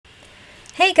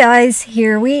Hey guys,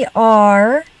 here we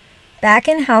are back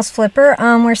in House Flipper.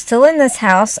 We're still in this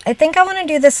house. I think I want to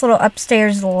do this little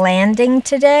upstairs landing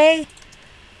today.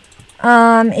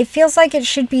 It feels like it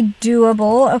should be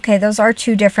doable. Okay, those are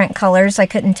two different colors. I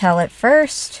couldn't tell at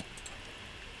first.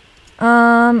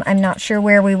 I'm not sure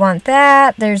where we want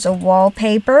that. There's a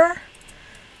wallpaper.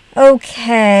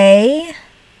 Okay.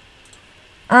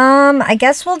 I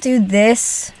guess we'll do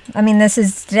this. I mean, this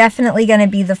is definitely going to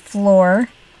be the floor.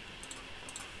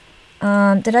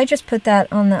 Did I just put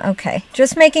that on the... Okay.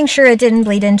 Just making sure it didn't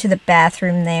bleed into the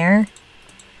bathroom there.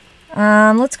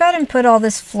 Let's go ahead and put all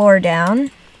this floor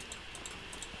down.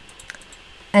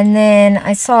 And then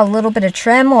I saw a little bit of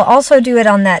trim. We'll also do it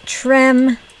on that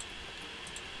trim.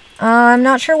 I'm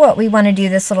not sure what we want to do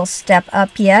this little step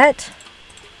up yet.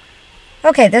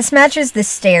 Okay, this matches the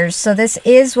stairs. So this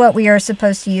is what we are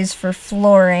supposed to use for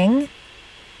flooring.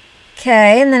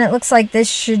 Okay, and then it looks like this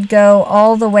should go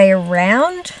all the way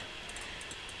around.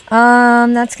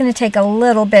 That's going to take a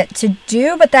little bit to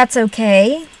do, but that's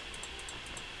okay.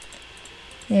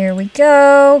 There we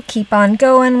go. Keep on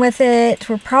going with it.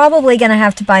 We're probably going to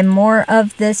have to buy more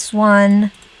of this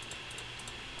one.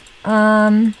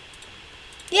 Yeah,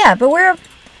 but we're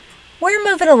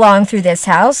moving along through this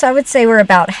house. I would say we're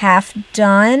about half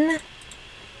done.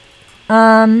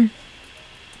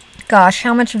 Gosh,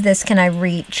 how much of this can I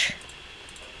reach?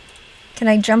 Can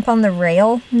I jump on the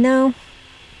rail? No.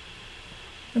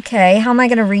 Okay, how am I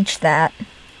going to reach that?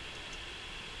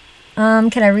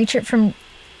 Can I reach it from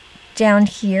down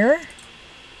here?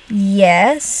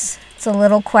 Yes. It's a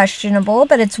little questionable,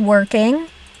 but it's working.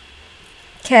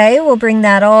 Okay, we'll bring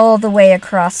that all the way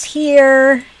across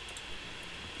here.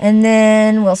 And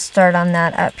then we'll start on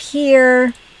that up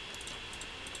here.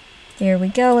 There we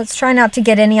go. Let's try not to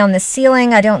get any on the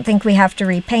ceiling. I don't think we have to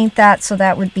repaint that, so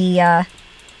that would be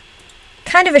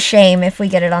kind of a shame if we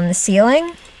get it on the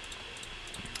ceiling.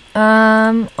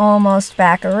 Almost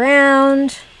back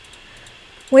around.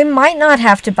 We might not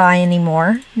have to buy any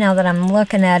more now that I'm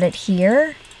looking at it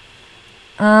here.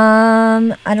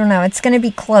 I don't know. It's going to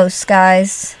be close,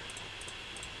 guys.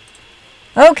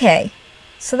 Okay.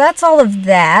 So that's all of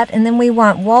that. And then we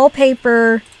want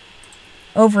wallpaper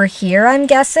over here, I'm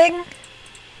guessing.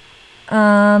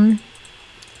 Let's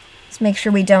make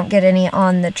sure we don't get any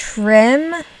on the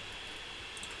trim.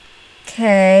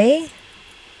 Okay.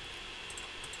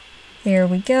 There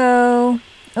we go.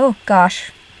 Oh,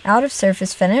 gosh. Out of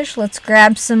surface finish. Let's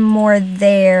grab some more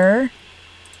there.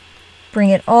 Bring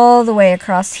it all the way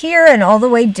across here and all the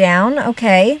way down.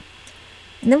 Okay.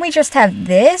 And then we just have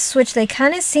this, which they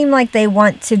kind of seem like they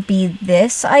want to be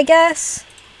this, I guess.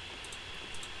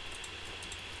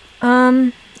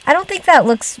 I don't think that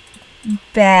looks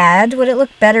bad. Would it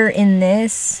look better in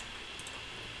this?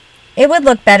 It would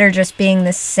look better just being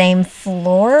the same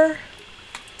floor.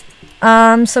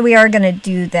 So we are going to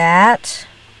do that.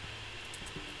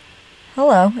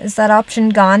 Hello, is that option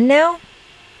gone now?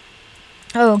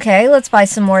 Okay, let's buy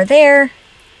some more there.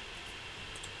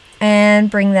 And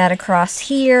bring that across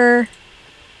here.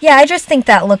 Yeah, I just think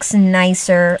that looks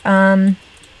nicer.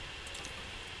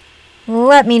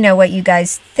 Let me know what you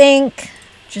guys think.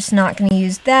 Just not going to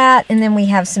use that. And then we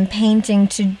have some painting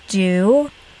to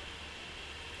do.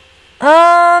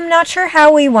 Not sure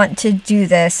how we want to do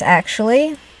this,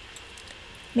 actually.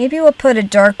 Maybe we'll put a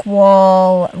dark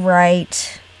wall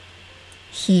right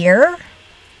here.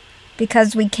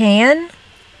 Because we can.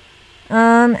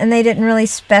 And they didn't really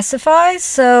specify,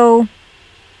 so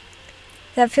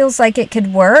that feels like it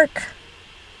could work.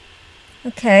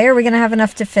 Okay, are we going to have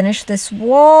enough to finish this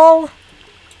wall?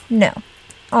 No.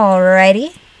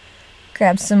 Alrighty.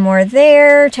 Grab some more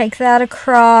there, take that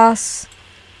across.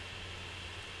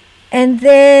 And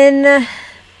then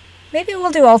maybe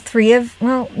we'll do all three of,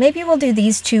 well, maybe we'll do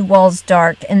these two walls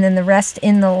dark and then the rest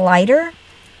in the lighter.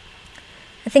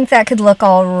 I think that could look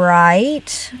all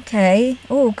right. Okay.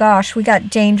 Oh, gosh. We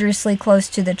got dangerously close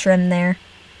to the trim there.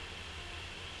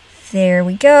 There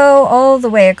we go. All the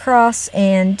way across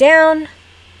and down.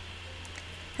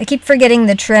 I keep forgetting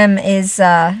the trim is,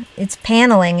 it's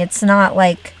paneling. It's not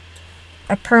like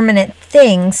a permanent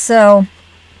thing. So,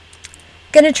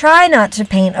 gonna try not to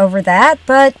paint over that.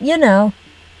 But, you know,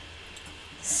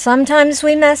 sometimes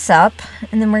we mess up.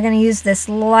 And then we're gonna use this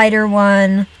lighter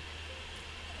one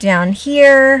down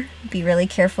here. Be really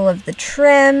careful of the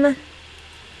trim.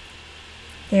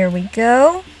 There we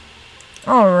go.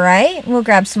 Alright, we'll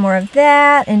grab some more of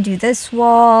that and do this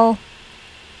wall.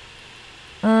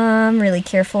 Really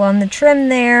careful on the trim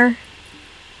there.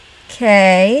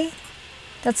 Okay.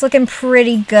 That's looking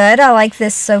pretty good. I like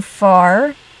this so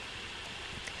far.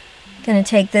 Gonna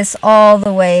take this all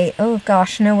the way. Oh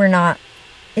gosh, no we're not.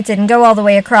 it didn't go all the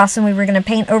way across and we were going to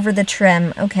paint over the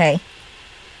trim. Okay.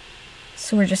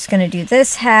 So we're just going to do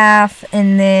this half,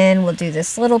 and then we'll do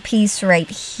this little piece right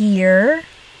here.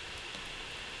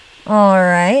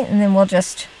 Alright, and then we'll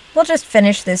just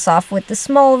finish this off with the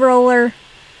small roller.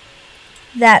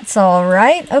 That's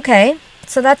alright. Okay,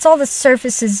 so that's all the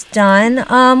surfaces done.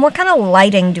 What kind of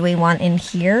lighting do we want in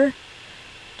here?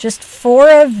 Just 4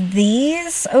 of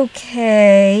these?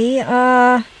 Okay,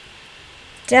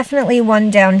 definitely one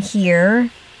down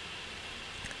here.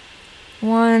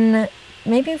 One,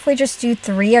 maybe if we just do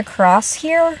 3 across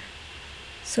here.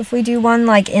 So if we do one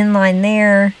like inline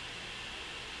there,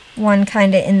 one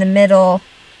kind of in the middle,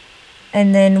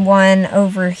 and then one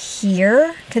over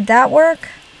here. Could that work?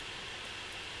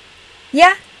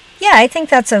 Yeah, I think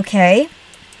that's okay.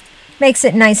 Makes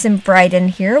it nice and bright in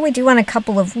here. We do want a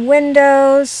couple of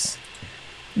windows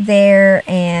there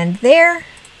and there.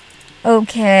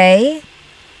 Okay.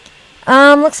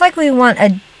 Looks like we want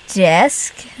a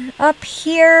desk up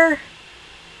here.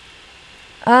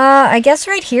 I guess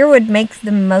right here would make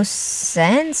the most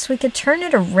sense. We could turn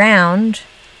it around.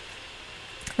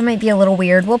 That might be a little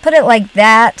weird. We'll put it like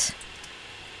that.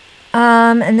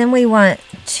 And then we want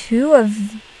 2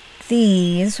 of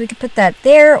these. We could put that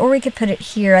there, or we could put it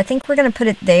here. I think we're going to put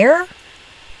it there.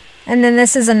 And then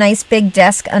this is a nice big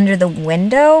desk under the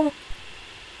window.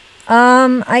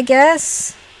 I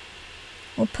guess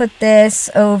we'll put this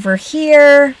over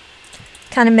here.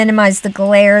 Kind of minimize the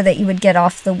glare that you would get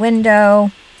off the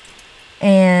window.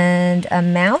 And a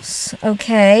mouse.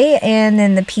 Okay, and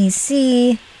then the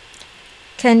PC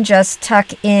can just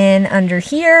tuck in under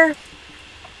here.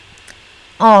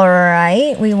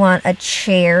 Alright, we want a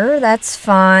chair. That's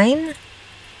fine.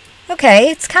 Okay,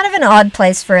 it's kind of an odd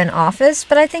place for an office,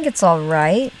 but I think it's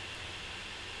alright.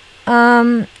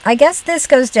 I guess this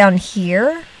goes down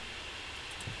here.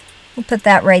 We'll put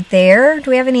that right there. Do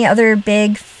we have any other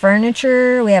big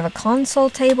furniture? We have a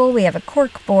console table. We have a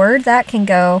cork board. That can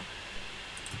go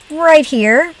right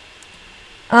here.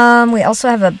 We also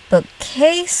have a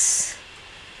bookcase.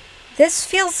 This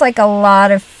feels like a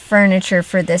lot of furniture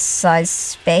for this size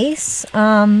space.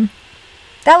 That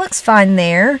looks fine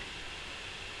there.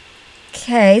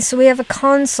 Okay, so we have a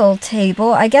console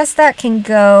table. I guess that can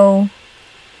go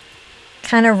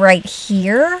kind of right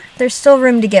here. There's still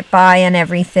room to get by and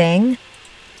everything.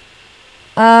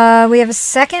 We have a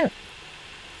second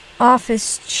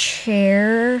office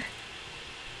chair.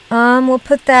 We'll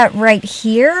put that right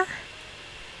here.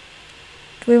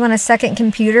 Do we want a second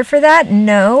computer for that?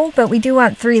 No, but we do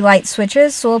want 3 light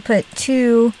switches, so we'll put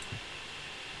 2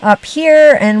 up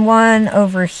here and 1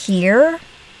 over here.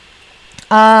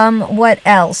 What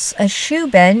else? A shoe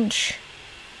bench.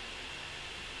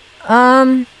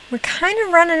 We're kind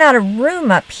of running out of room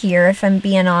up here, if I'm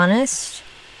being honest.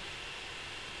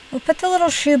 We'll put the little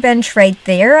shoe bench right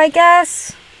there, I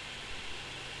guess.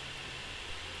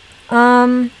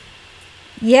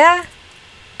 Yeah.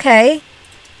 Okay.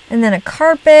 And then a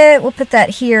carpet. We'll put that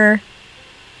here.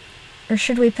 Or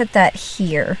should we put that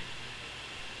here?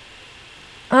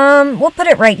 We'll put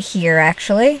it right here,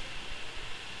 actually.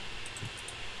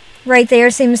 Right there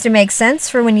seems to make sense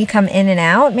for when you come in and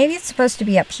out. Maybe it's supposed to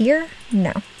be up here?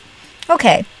 No.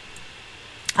 Okay.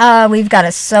 We've got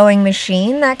a sewing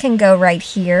machine. That can go right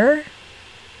here.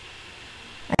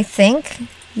 I think.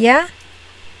 Yeah.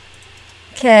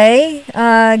 Okay.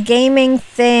 Gaming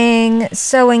thing.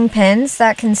 Sewing pins.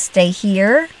 That can stay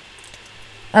here.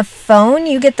 A phone.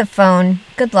 You get the phone.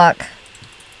 Good luck.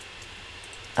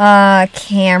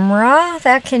 Camera.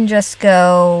 That can just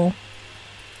go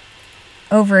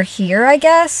over here, I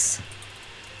guess.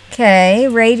 Okay.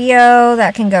 Radio.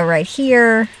 That can go right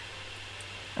here.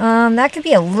 That could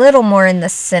be a little more in the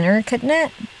center, couldn't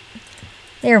it?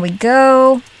 There we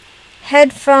go.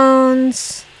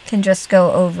 Headphones can just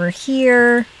go over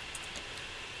here.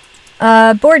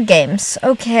 Board games.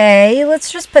 Okay,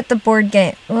 let's just put the board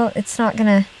game. Well, it's not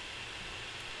gonna.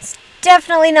 It's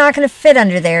definitely not gonna fit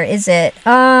under there, is it?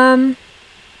 Will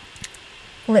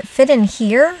it fit in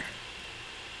here?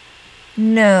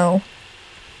 No.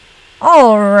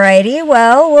 Alrighty,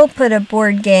 well, we'll put a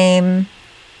board game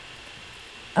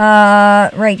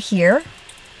right here.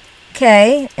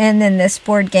 Okay, and then this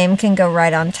board game can go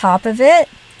right on top of it.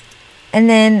 And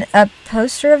then a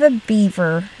poster of a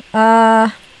beaver.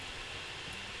 Right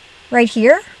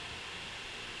here?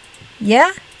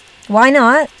 Yeah, why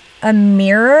not? A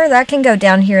mirror, that can go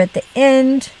down here at the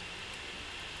end.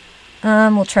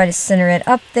 We'll try to center it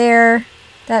up there.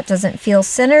 That doesn't feel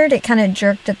centered. It kind of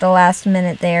jerked at the last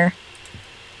minute there.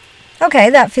 Okay,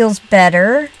 that feels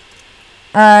better.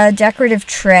 Decorative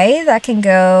tray, that can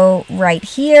go right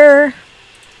here.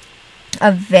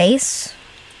 A vase.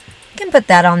 can put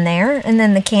that on there, and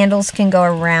then the candles can go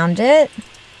around it.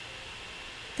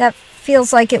 That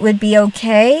feels like it would be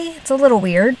okay. It's a little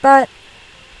weird, but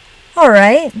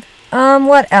alright.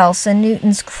 What else? A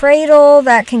Newton's cradle,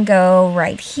 that can go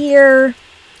right here.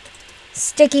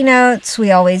 Sticky notes,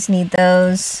 we always need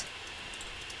those.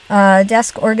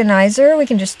 Desk organizer, we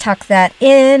can just tuck that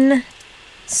in.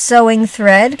 Sewing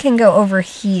thread can go over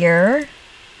here.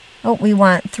 Oh, we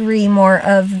want 3 more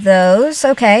of those.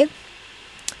 Okay.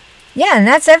 Yeah, and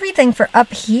that's everything for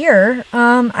up here.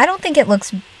 I don't think it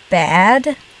looks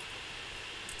bad.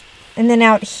 And then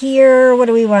out here, what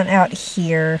do we want out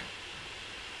here?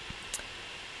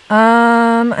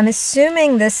 I'm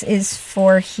assuming this is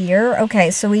for here.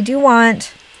 Okay, so we do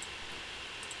want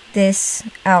this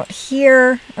out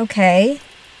here. Okay.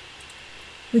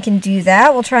 We can do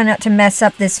that. We'll try not to mess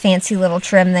up this fancy little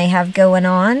trim they have going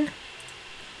on.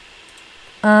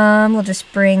 We'll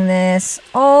just bring this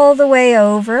all the way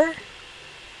over.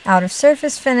 Out of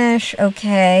surface finish.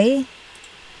 Okay.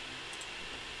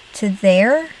 To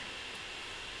there.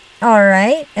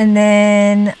 Alright. And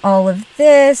then all of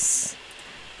this.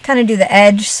 Kind of do the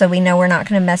edge so we know we're not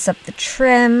going to mess up the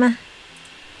trim.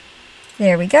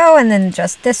 There we go. And then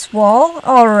just this wall.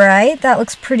 Alright. That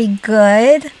looks pretty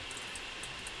good.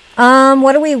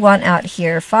 What do we want out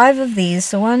here? 5 of these.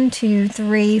 So 1, 2,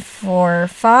 3, 4,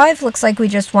 5. Looks like we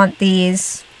just want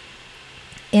these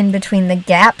in between the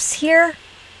gaps here.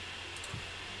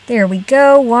 There we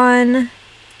go. 1.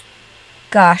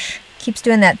 Gosh, keeps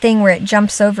doing that thing where it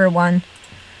jumps over one.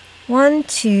 1,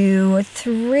 2,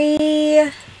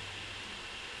 3.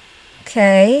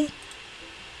 Okay.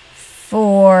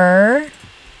 4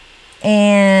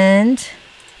 and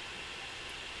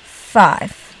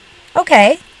 5.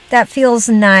 Okay. That feels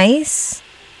nice.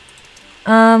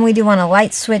 We do want a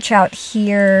light switch out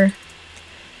here.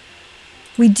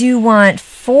 We do want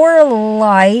 4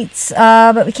 lights,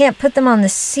 but we can't put them on the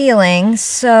ceiling,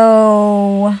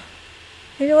 so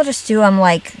maybe we'll just do them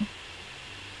like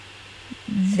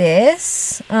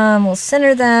this. We'll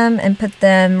center them and put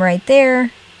them right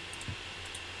there.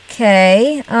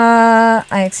 Okay, I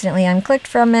accidentally unclicked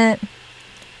from it.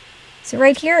 So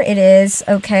right here it is.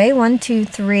 Okay, 1, 2,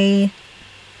 3,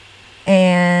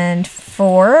 and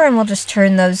 4, and we'll just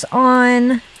turn those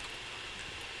on.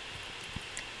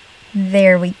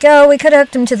 There we go. We could have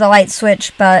hooked them to the light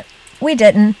switch, but we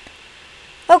didn't.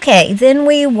 Okay, then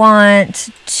we want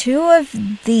 2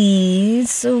 of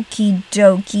these. Okie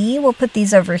dokie. We'll put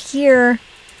these over here.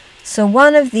 So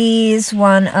 1 of these,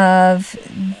 1 of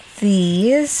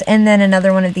these, and then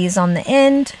another one of these on the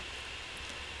end.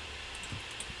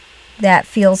 That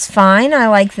feels fine. I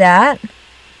like that.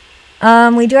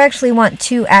 We do actually want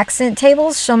 2 accent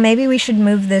tables, so maybe we should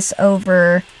move this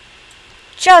over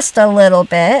just a little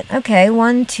bit. Okay,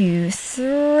 1, 2,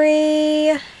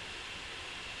 3.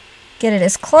 Get it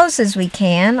as close as we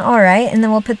can. Alright, and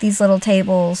then we'll put these little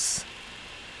tables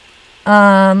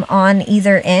on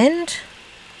either end,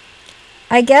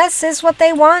 I guess is what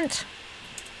they want.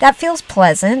 That feels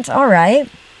pleasant. Alright.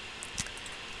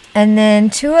 And then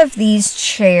 2 of these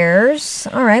chairs.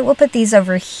 Alright, we'll put these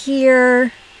over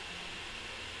here.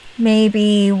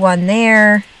 Maybe 1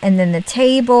 there, and then the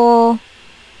table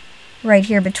right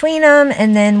here between them,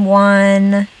 and then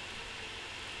 1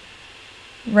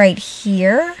 right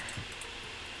here.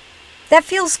 That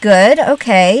feels good.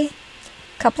 Okay.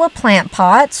 Couple of plant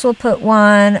pots. We'll put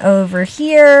 1 over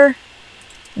here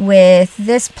with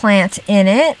this plant in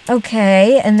it.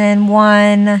 Okay, and then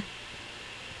 1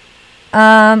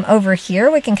 over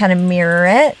here. We can kind of mirror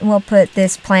it. We'll put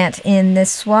this plant in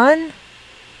this one.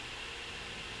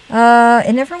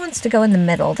 It never wants to go in the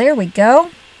middle. There we go.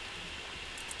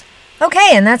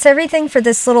 Okay, and that's everything for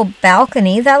this little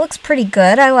balcony. That looks pretty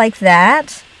good. I like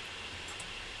that.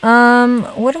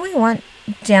 What do we want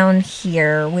down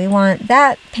here? We want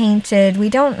that painted. We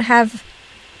don't have...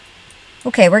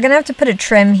 Okay, we're gonna have to put a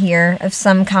trim here of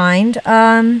some kind.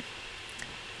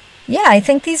 Yeah, I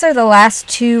think these are the last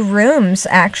 2 rooms,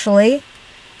 actually.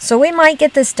 So we might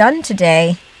get this done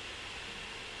today.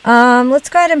 Let's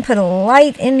go ahead and put a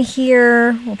light in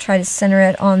here. We'll try to center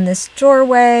it on this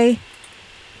doorway.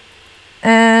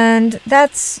 And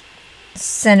that's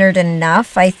centered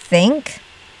enough, I think.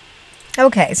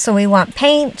 Okay, so we want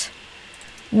paint.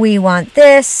 We want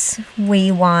this.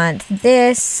 We want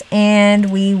this.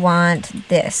 And we want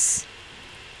this.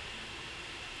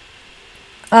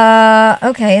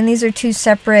 Okay, and these are 2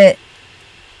 separate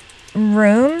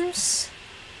rooms.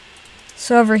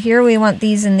 So over here we want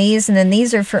these, and then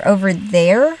these are for over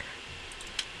there.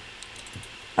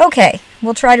 Okay,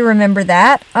 we'll try to remember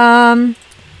that.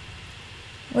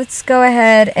 Let's go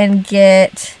ahead and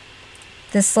get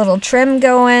this little trim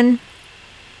going.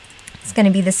 It's going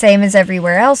to be the same as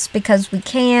everywhere else because we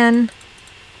can.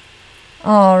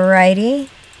 Alrighty.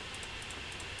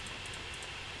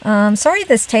 Sorry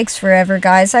this takes forever,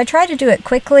 guys. I try to do it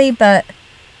quickly, but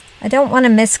I don't want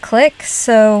to misclick,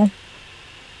 so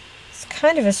it's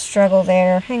kind of a struggle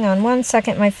there. Hang on one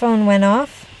second, my phone went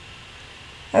off.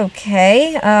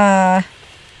 Okay,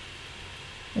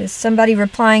 there's somebody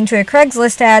replying to a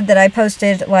Craigslist ad that I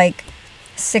posted like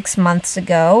 6 months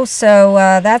ago, so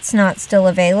that's not still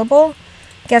available.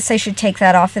 Guess I should take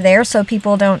that off of there so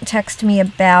people don't text me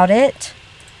about it.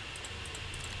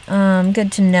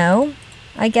 Good to know,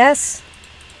 I guess.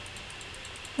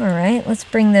 Alright, let's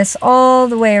bring this all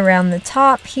the way around the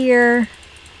top here.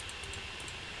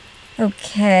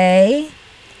 Okay.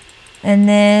 And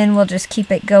then we'll just keep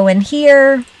it going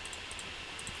here,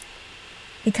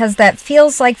 because that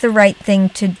feels like the right thing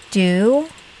to do.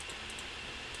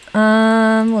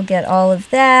 We'll get all of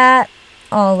that,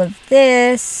 all of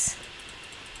this.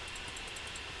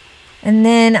 And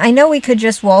then I know we could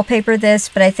just wallpaper this,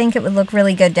 but I think it would look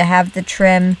really good to have the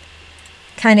trim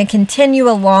kind of continue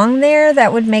along there.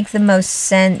 That would make the most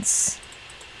sense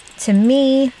to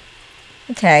me.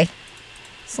 Okay,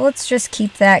 so let's just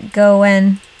keep that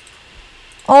going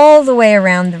all the way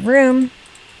around the room.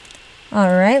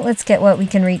 Alright, let's get what we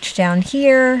can reach down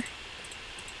here.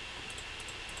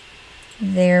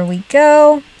 There we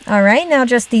go. Alright, now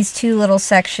just these two little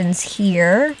sections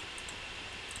here.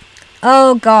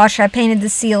 Oh gosh, I painted the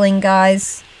ceiling,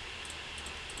 guys.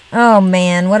 Oh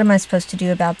man, what am I supposed to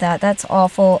do about that? That's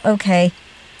awful. Okay.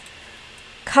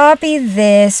 Copy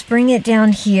this, bring it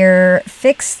down here,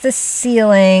 fix the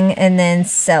ceiling, and then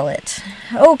sell it.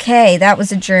 Okay, that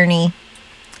was a journey.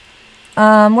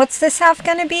 What's this half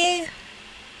gonna be?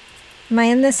 Am I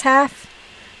in this half?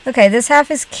 Okay, this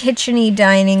half is kitchen-y,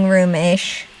 dining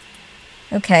room-ish.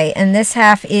 Okay, and this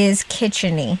half is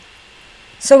kitchen-y.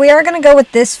 So we are going to go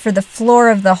with this for the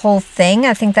floor of the whole thing.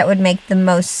 I think that would make the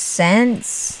most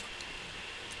sense.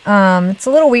 It's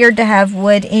a little weird to have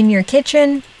wood in your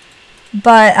kitchen,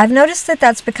 but I've noticed that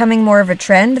that's becoming more of a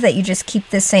trend, that you just keep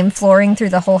the same flooring through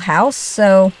the whole house.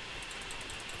 So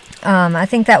I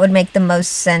think that would make the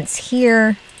most sense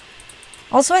here.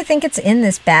 Also, I think it's in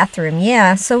this bathroom.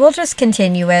 Yeah, so we'll just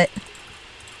continue it.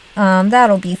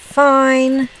 That'll be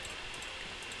fine.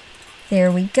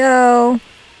 There we go.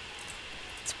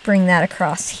 Let's bring that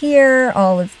across here.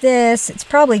 All of this. It's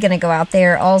probably going to go out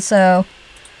there also.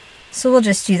 So we'll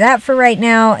just do that for right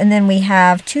now. And then we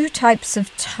have two types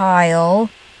of tile.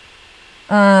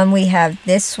 We have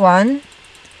this one,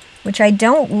 which I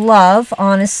don't love,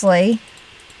 honestly.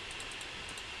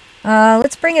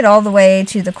 Let's bring it all the way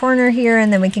to the corner here,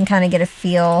 and then we can kind of get a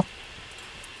feel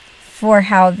for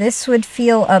how this would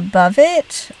feel above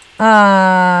it.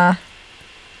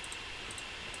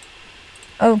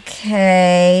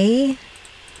 Okay.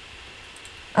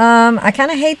 I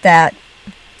kind of hate that,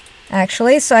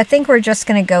 actually, so I think we're just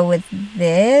going to go with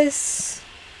this.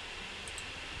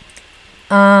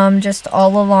 Just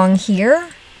all along here.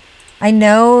 I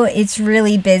know it's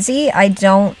really busy. I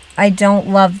don't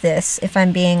love this, if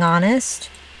I'm being honest.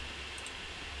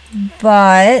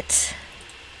 But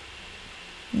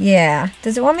yeah,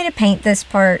 does it want me to paint this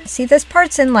part? See, this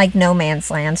part's in like no man's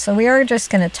land, so we are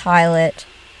just going to tile it.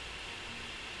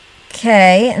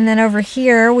 Okay, and then over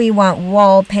here we want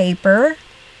wallpaper,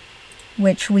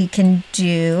 which we can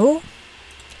do.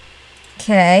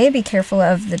 Okay, be careful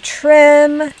of the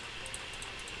trim.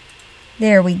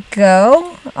 There we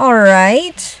go. All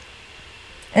right.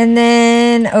 And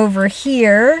then over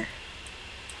here,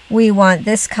 we want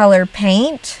this color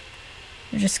paint.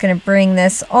 We're just going to bring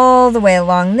this all the way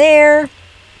along there,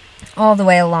 all the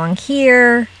way along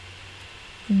here,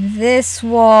 this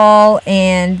wall,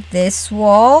 and this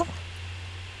wall,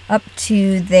 up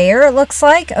to there, it looks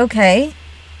like. Okay.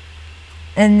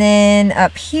 And then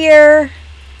up here,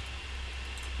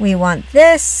 we want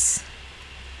this.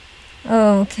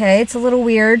 Okay, it's a little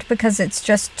weird because it's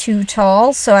just too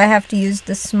tall, so I have to use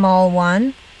the small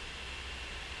one.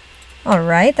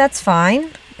 Alright, that's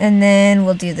fine. And then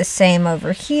we'll do the same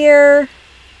over here.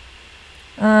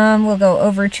 We'll go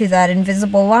over to that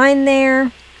invisible line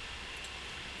there.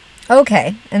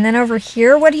 Okay, and then over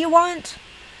here, what do you want?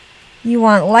 You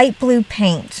want light blue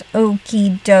paint.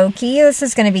 Okie dokie. This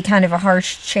is going to be kind of a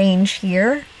harsh change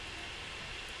here,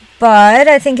 but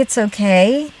I think it's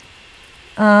okay.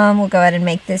 We'll go ahead and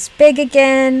make this big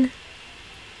again.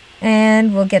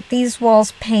 And we'll get these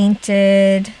walls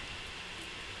painted.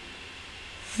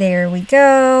 There we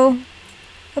go.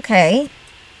 Okay.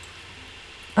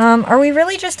 Are we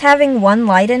really just having one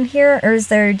light in here? Or is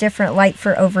there a different light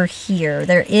for over here?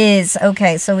 There is.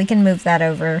 Okay, so we can move that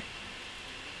over.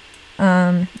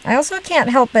 I also can't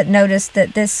help but notice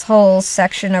that this whole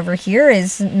section over here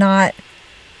is not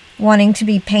wanting to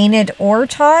be painted or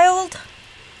tiled.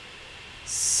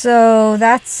 So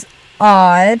that's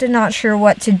odd. Not sure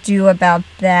what to do about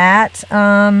that.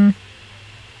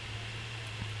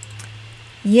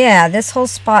 Yeah, this whole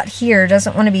spot here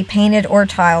doesn't want to be painted or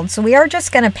tiled. So we are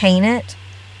just going to paint it.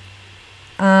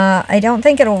 I don't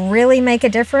think it'll really make a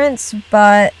difference,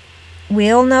 but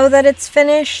we'll know that it's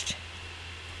finished.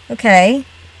 Okay.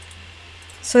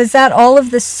 So is that all of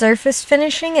the surface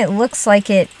finishing? It looks like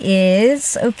it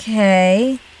is.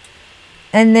 Okay.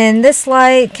 And then this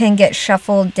light can get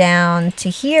shuffled down to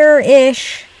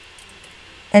here-ish.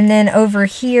 And then over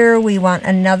here we want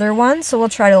another one. So we'll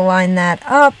try to line that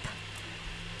up.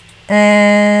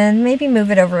 And maybe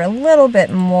move it over a little bit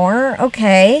more.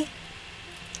 Okay.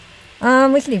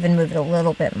 We could even move it a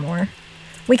little bit more.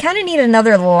 We kind of need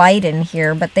another light in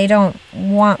here, but they don't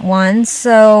want one,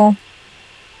 so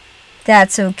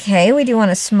that's okay. We do want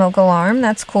a smoke alarm.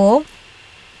 That's cool.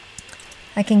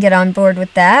 I can get on board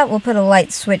with that. We'll put a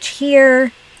light switch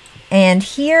here and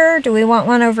here. Do we want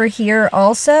one over here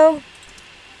also?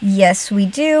 Yes, we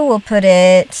do. We'll put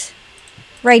it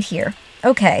right here.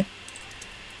 Okay.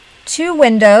 2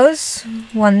 windows.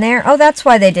 One there. Oh, that's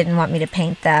why they didn't want me to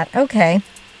paint that. Okay.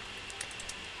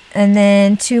 And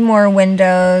then 2 more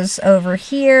windows over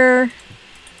here.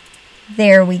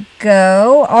 There we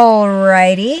go.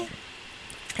 Alrighty.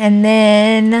 And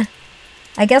then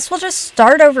I guess we'll just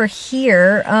start over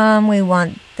here. We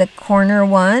want the corner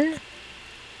one.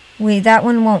 That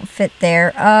one won't fit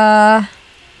there.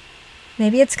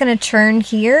 Maybe it's gonna turn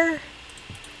here.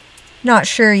 Not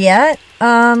sure yet.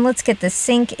 Let's get the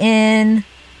sink in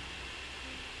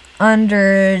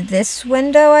under this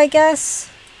window, I guess.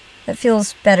 That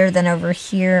feels better than over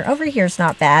here. Over here's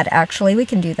not bad, actually. We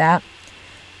can do that.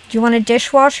 Do you want a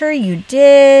dishwasher? You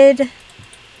did.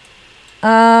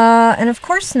 And of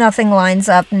course nothing lines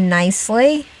up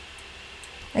nicely.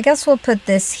 I guess we'll put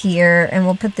this here, and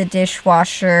we'll put the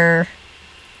dishwasher...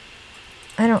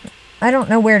 I don't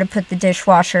know where to put the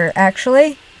dishwasher,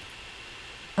 actually.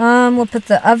 We'll put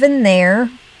the oven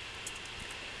there.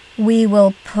 We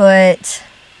will put...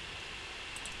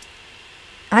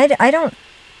 I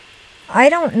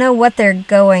don't know what they're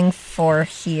going for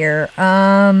here.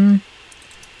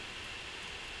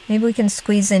 Maybe we can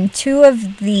squeeze in 2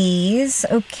 of these.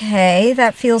 Okay,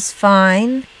 that feels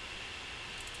fine.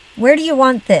 Where do you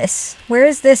want this? Where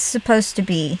is this supposed to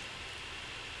be?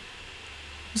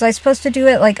 Was I supposed to do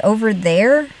it like over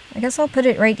there? I guess I'll put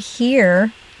it right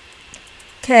here.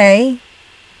 Okay.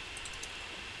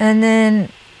 And then...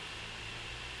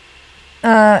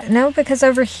 no, because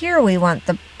over here we want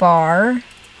the bar.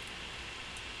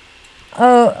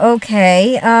 Oh,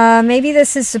 okay. Maybe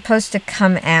this is supposed to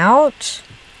come out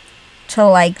to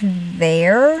like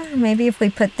there. Maybe if we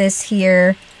put this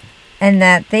here and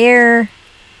that there.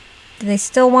 Do they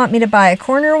still want me to buy a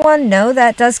corner one? No,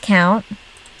 that does count.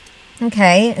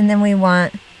 Okay, and then we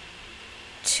want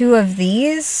 2 of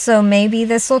these, so maybe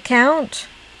this will count.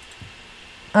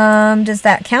 Does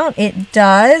that count? It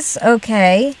does.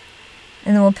 Okay.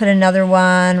 And then we'll put another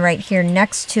one right here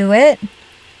next to it.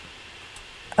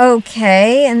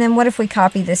 Okay, and then what if we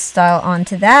copy this style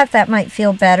onto that? That might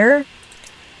feel better.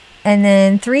 And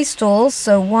then 3 stools,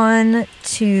 so 1,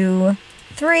 2,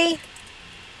 3.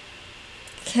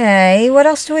 Okay, what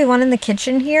else do we want in the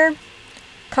kitchen here?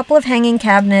 A couple of hanging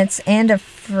cabinets and a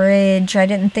fridge. I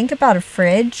didn't think about a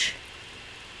fridge.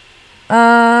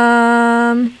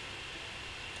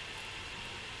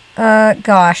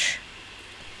 Gosh.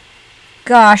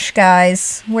 Gosh,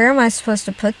 guys. Where am I supposed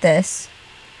to put this?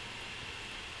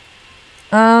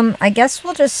 I guess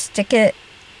we'll just stick it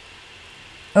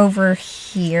over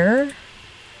here.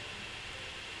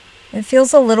 It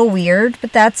feels a little weird,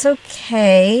 but that's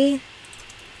okay.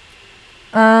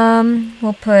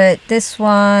 We'll put this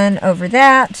one over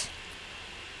that.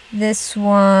 This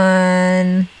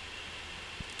one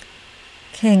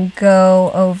can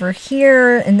go over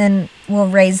here, and then we'll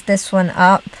raise this one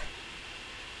up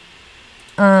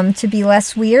to be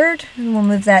less weird. And we'll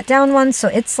move that down one so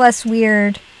it's less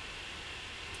weird.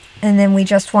 And then we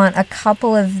just want a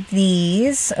couple of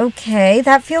these. Okay,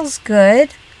 that feels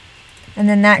good. And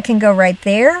then that can go right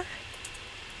there.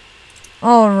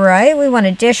 Alright, we want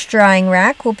a dish drying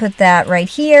rack. We'll put that right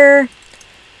here.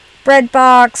 Bread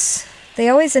box. They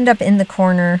always end up in the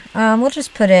corner. We'll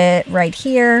just put it right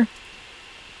here.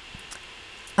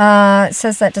 It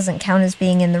says that doesn't count as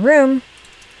being in the room.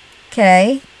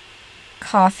 Okay.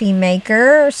 Coffee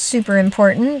maker, super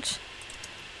important.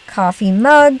 Coffee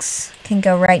mugs can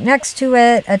go right next to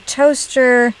it. A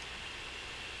toaster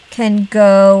can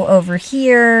go over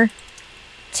here.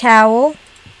 towel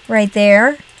right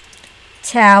there,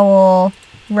 towel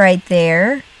right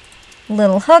there,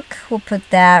 little hook, we'll put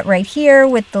that right here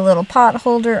with the little pot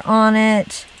holder on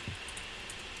it.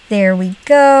 There we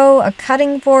go. A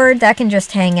cutting board that can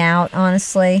just hang out,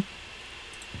 honestly.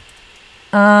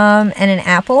 And an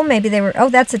apple, maybe they were, oh,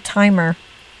 that's a timer.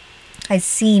 I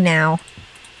see now.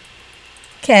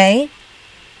 Okay.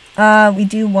 We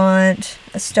do want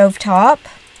a stovetop.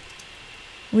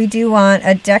 We do want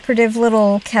a decorative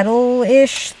little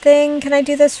kettle-ish thing. Can I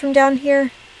do this from down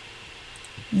here?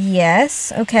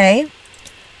 Yes, okay.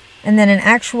 And then an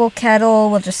actual kettle,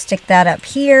 we'll just stick that up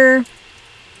here.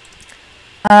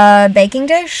 Baking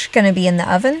dish, gonna be in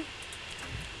the oven.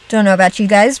 Don't know about you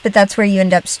guys, but that's where you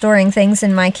end up storing things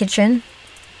in my kitchen.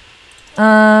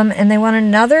 And they want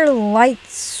another light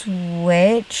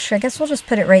switch. I guess we'll just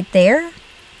put it right there.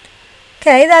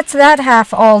 Okay, that's that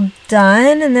half all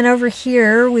done. And then over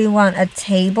here, we want a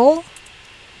table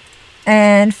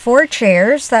and 4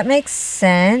 chairs. That makes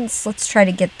sense. Let's try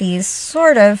to get these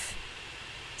sort of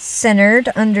centered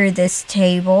under this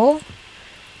table.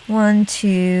 1,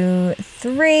 2,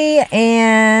 3,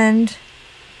 and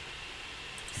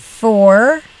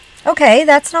 4. Okay,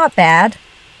 that's not bad.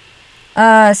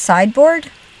 Sideboard.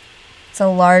 It's a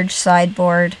large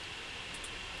sideboard.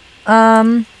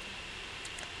 And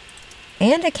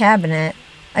a cabinet.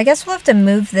 I guess we'll have to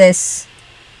move this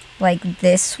like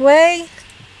this way.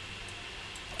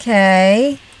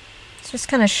 Okay. Let's just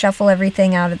kind of shuffle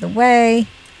everything out of the way.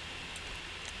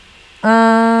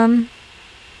 Because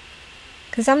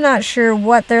I'm not sure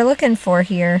what they're looking for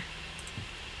here.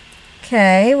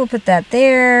 Okay, we'll put that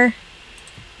there.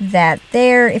 That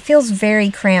there. It feels very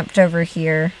cramped over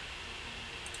here.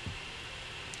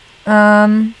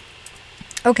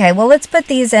 Okay, well, let's put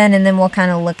these in and then we'll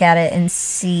kind of look at it and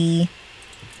see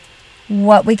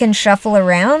what we can shuffle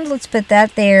around. Let's put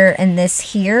that there and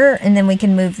this here, and then we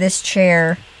can move this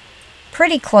chair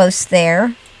pretty close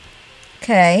there.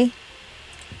 Okay.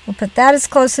 We'll put that as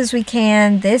close as we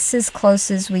can. This as close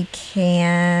as we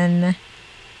can.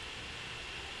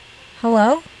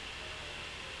 Hello?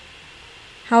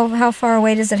 How far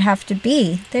away does it have to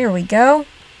be? There we go.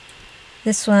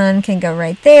 This one can go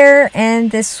right there, and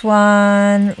this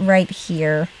one right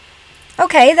here.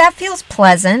 Okay, that feels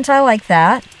pleasant. I like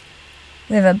that.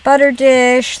 We have a butter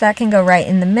dish. That can go right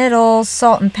in the middle.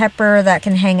 Salt and pepper. That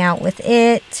can hang out with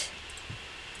it.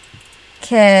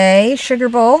 Okay, sugar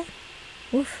bowl.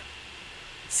 Oof.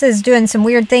 This is doing some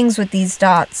weird things with these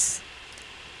dots.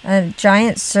 A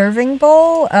giant serving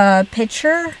bowl. A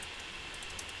pitcher.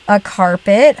 A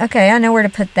carpet. Okay, I know where to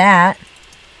put that.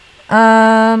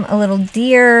 A little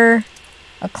deer,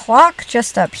 a clock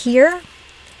just up here,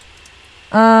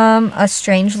 a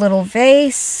strange little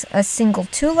vase, a single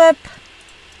tulip,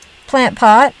 plant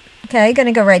pot. Okay,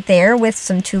 gonna go right there with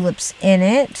some tulips in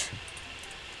it.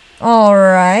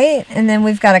 Alright, and then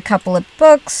we've got a couple of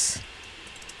books.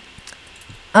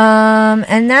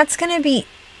 And that's gonna be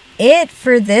it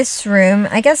for this room.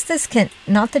 I guess this can,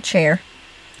 not the chair.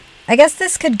 I guess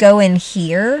this could go in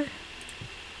here.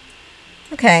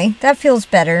 Okay, that feels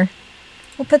better.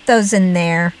 We'll put those in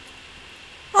there.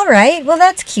 Alright, well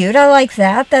that's cute. I like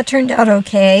that. That turned out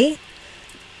okay.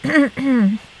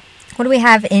 What do we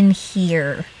have in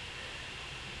here?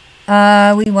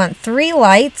 We want 3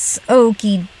 lights.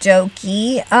 Okie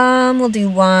dokie. We'll do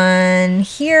one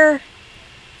here,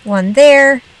 one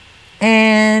there,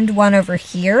 and one over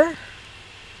here,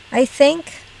 I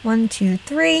think. 1, 2,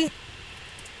 3.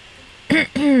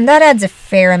 That adds a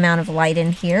fair amount of light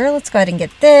in here. Let's go ahead and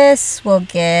get this. We'll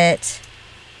get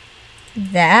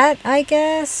that, I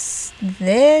guess.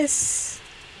 This.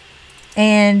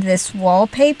 And this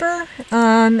wallpaper.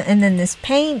 And then this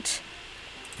paint.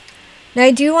 Now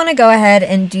I do want to go ahead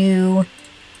and do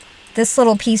this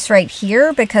little piece right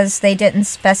here because they didn't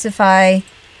specify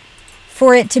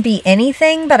for it to be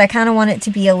anything, but I kind of want it to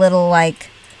be a little like,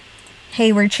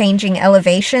 hey, we're changing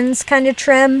elevations kind of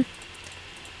trim.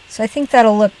 So I think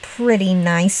that'll look pretty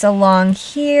nice along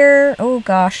here. Oh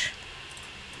gosh.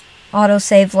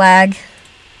 Autosave lag.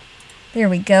 There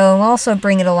we go. We'll also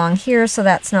bring it along here so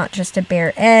that's not just a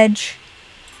bare edge.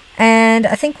 And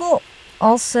I think we'll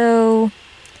also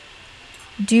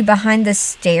do behind the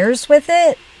stairs with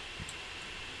it.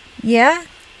 Yeah.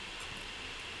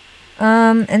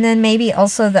 And then maybe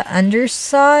also the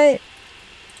underside.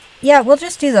 Yeah, we'll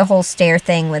just do the whole stair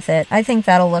thing with it. I think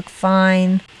that'll look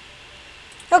fine.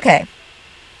 Okay,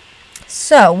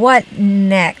 so what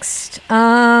next?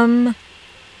 Alright,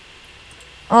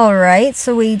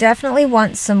 so we definitely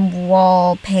want some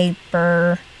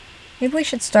wallpaper. Maybe we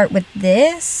should start with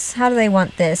this. How do they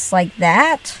want this? Like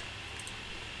that?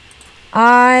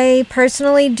 I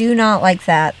personally do not like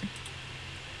that.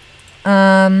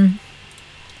 I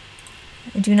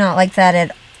do not like that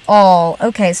at all.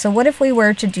 Okay, so what if we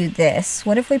were to do this?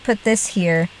 What if we put this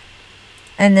here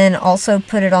and then also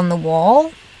put it on the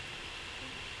wall?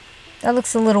 That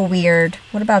looks a little weird.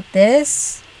 What about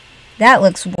this? That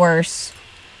looks worse.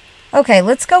 Okay,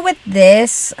 let's go with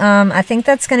this. I think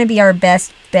that's going to be our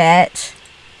best bet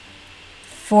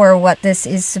for what this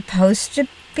is supposed to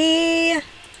be.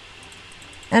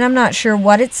 And I'm not sure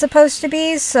what it's supposed to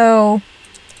be, so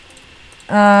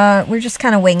we're just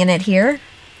kind of winging it here.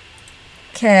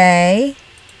 Okay.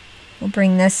 We'll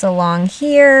bring this along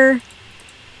here.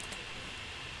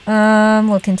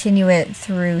 We'll continue it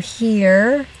through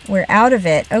here. We're out of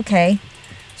it. Okay.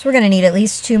 So we're going to need at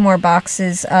least 2 more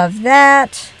boxes of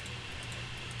that.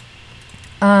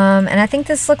 And I think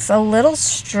this looks a little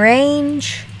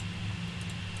strange.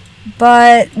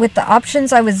 But with the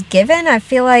options I was given, I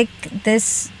feel like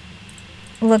this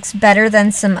looks better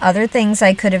than some other things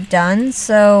I could have done.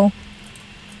 So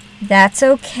that's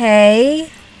okay.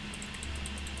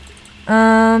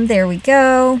 There we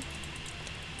go.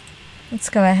 Let's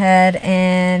go ahead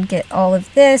and get all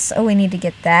of this. Oh, we need to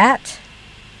get that.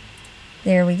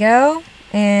 There we go.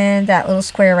 And that little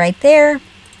square right there.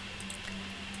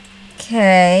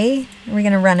 Okay. Are we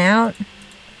going to run out?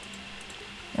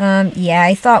 Yeah,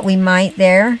 I thought we might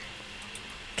there.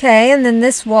 Okay, and then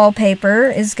this wallpaper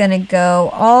is going to go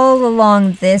all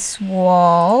along this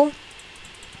wall.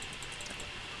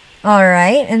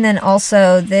 Alright, and then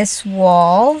also this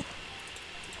wall.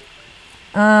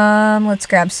 Let's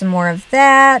grab some more of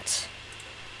that.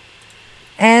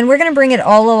 And we're going to bring it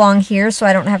all along here so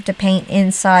I don't have to paint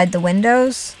inside the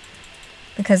windows.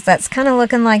 Because that's kind of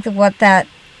looking like what that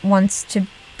wants to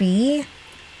be.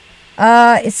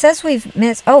 It says we've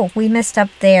missed... Oh, we missed up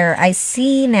there. I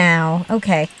see now.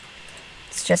 Okay.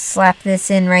 Let's just slap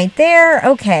this in right there.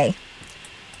 Okay.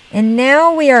 And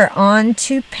now we are on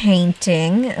to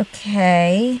painting.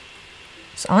 Okay.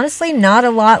 There's honestly not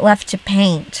a lot left to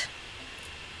paint.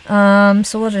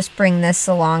 So we'll just bring this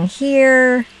along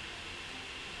here.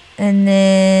 And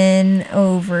then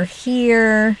over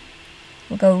here.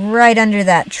 We'll go right under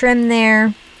that trim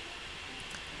there.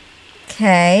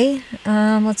 Okay,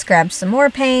 let's grab some more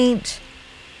paint.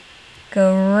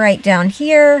 Go right down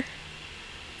here.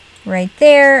 Right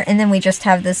there. And then we just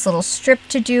have this little strip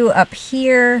to do up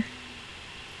here.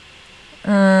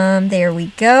 There we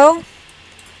go.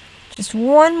 Just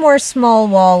one more small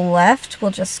wall left.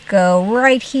 We'll just go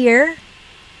right here.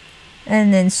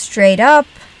 And then straight up.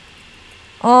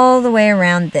 All the way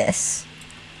around this.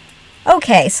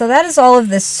 Okay, so that is all of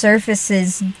the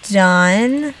surfaces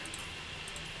done.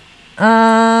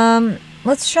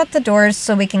 Let's shut the doors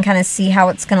so we can kind of see how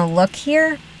it's going to look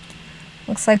here.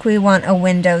 Looks like we want a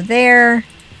window there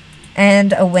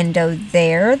and a window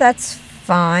there. That's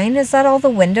fine. Is that all the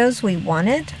windows we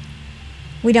wanted?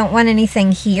 We don't want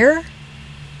anything here.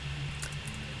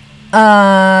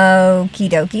 Okie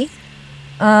dokie.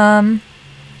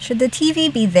 Should the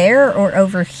TV be there or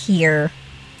over here?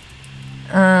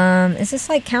 Is this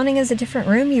like counting as a different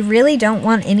room? You really don't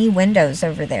want any windows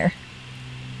over there.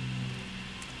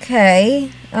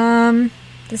 Okay,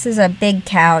 this is a big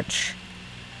couch.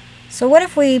 So what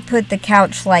if we put the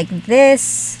couch like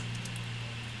this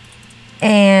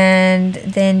and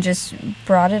then just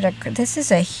brought it this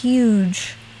is a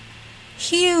huge,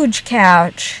 huge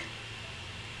couch.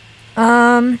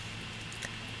 Really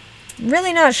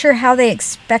not sure how they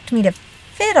expect me to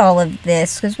fit all of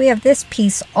this because we have this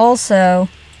piece also.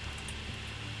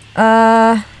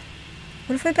 What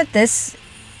if we put this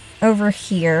over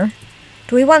here?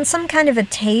 Do we want some kind of a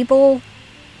table?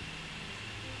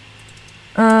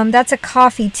 That's a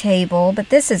coffee table, but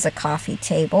this is a coffee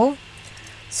table.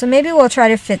 So maybe we'll try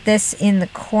to fit this in the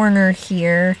corner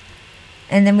here.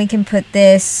 And then we can put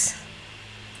this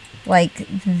like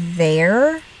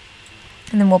there.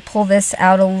 And then we'll pull this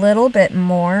out a little bit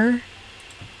more.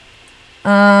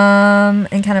 And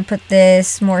kind of put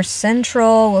this more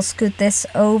central. We'll scoot this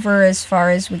over as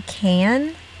far as we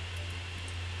can.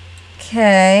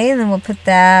 Okay, and then we'll put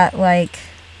that like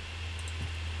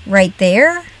right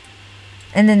there.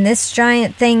 And then this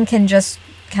giant thing can just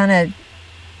kind of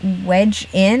wedge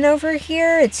in over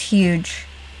here. It's huge.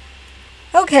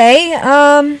 Okay,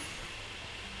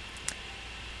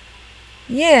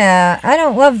 yeah, I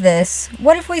don't love this.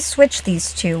 What if we switch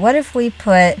these two? What if we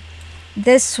put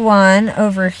this one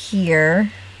over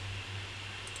here?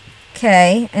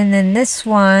 Okay, and then this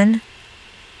one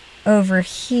over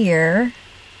here.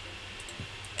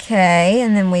 Okay,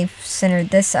 and then we've centered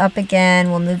this up again.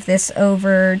 We'll move this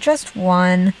over just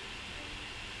one.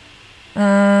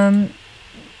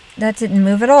 that didn't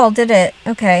move at all, did it?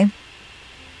 Okay.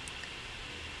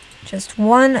 Just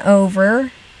one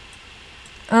over.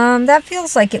 That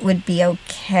feels like it would be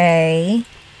okay.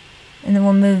 And then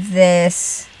we'll move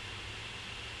this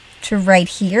to right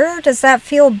here. Does that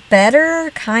feel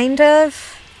better? Kind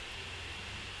of.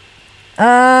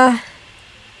 Not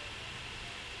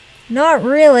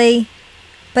really.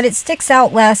 But it sticks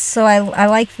out less, so I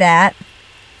like that.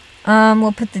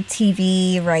 We'll put the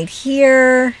TV right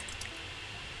here.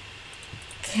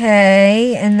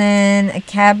 Okay, and then a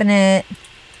cabinet.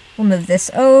 We'll move this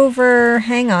over.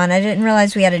 Hang on, I didn't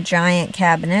realize we had a giant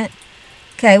cabinet.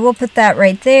 Okay, we'll put that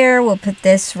right there. We'll put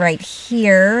this right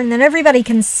here. And then everybody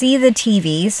can see the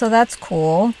TV, so that's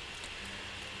cool.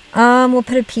 We'll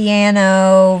put a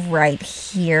piano right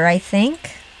here, I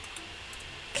think.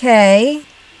 Okay.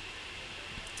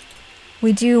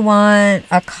 We do want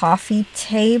a coffee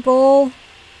table.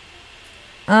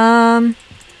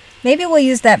 Maybe we'll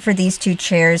use that for these two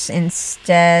chairs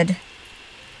instead.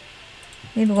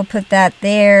 Maybe we'll put that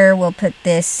there. We'll put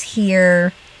this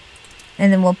here.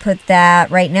 And then we'll put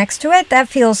that right next to it. That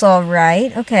feels all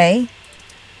right. Okay.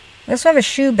 We also have a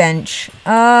shoe bench.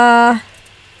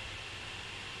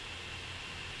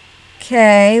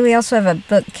 Okay. We also have a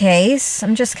bookcase.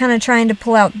 I'm just kind of trying to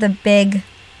pull out the big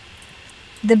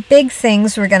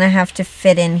things we're going to have to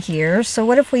fit in here. So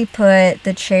what if we put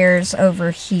the chairs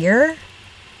over here?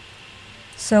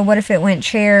 So what if it went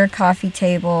chair, coffee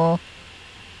table,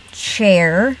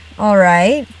 chair. All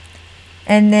right.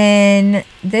 And then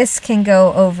this can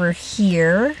go over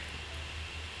here.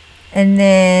 And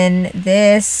then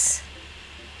this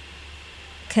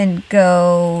can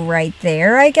go right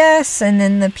there, I guess. And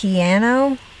then the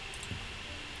piano.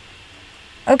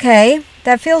 Okay.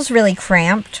 That feels really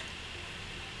cramped.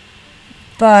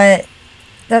 But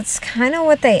that's kind of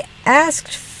what they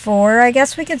asked for. I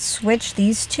guess we could switch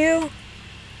these two.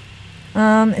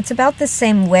 It's about the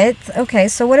same width. Okay,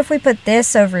 so what if we put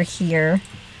this over here?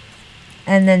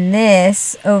 And then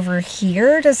this over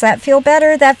here? Does that feel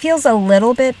better? That feels a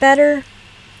little bit better.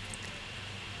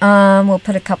 We'll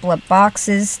put a couple of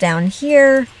boxes down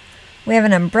here. We have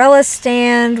an umbrella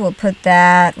stand. We'll put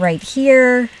that right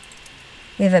here.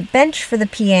 We have a bench for the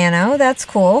piano. That's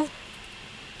cool.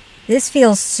 This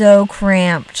feels so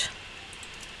cramped.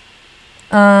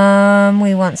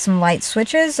 We want some light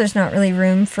switches. There's not really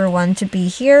room for one to be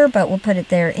here, but we'll put it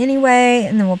there anyway.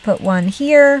 And then we'll put one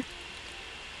here.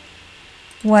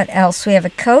 What else? We have a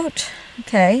coat.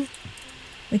 Okay.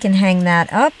 We can hang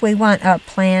that up. We want a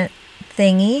plant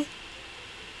thingy.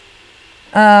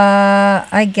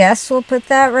 I guess we'll put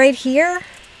that right here.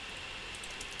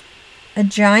 A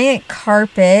giant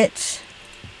carpet.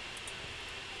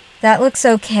 That looks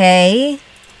okay.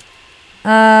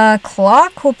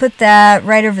 Clock, we'll put that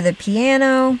right over the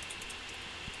piano.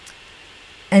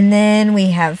 And then we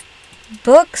have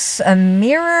books, a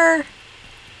mirror.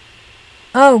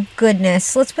 Oh,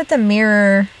 goodness. Let's put the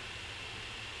mirror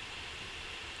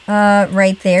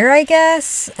right there, I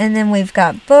guess. And then we've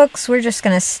got books. We're just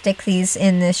going to stick these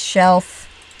in this shelf.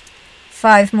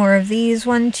 5 more of these.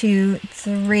 1, 2,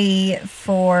 3,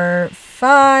 4,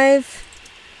 5.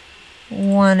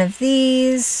 1 of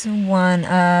these, 1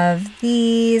 of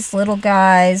these little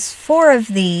guys, 4 of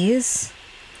these.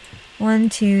 1,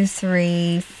 2,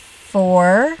 3,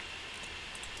 4.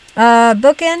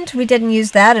 Bookend, we didn't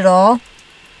use that at all.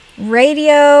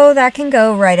 Radio, that can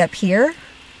go right up here.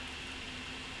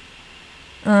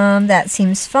 That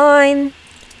seems fine.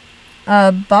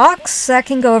 Box, that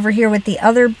can go over here with the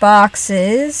other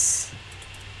boxes.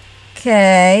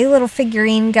 Okay, little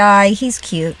figurine guy, he's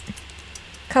cute.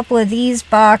 Couple of these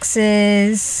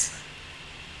boxes.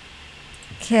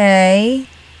 Okay.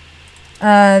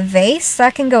 Vase,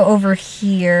 that can go over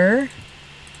here.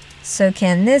 So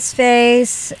can this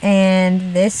vase,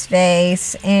 and this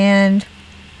vase, and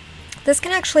this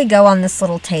can actually go on this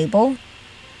little table.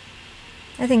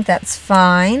 I think that's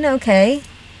fine. Okay.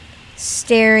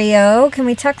 Stereo, can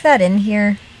we tuck that in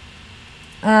here?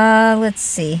 Let's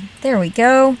see. There we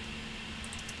go.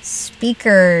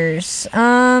 Speakers.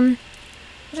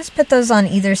 I'll just put those on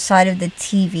either side of the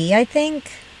TV, I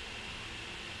think.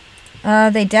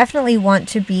 They definitely want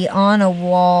to be on a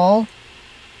wall.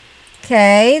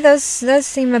 Okay, those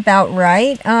seem about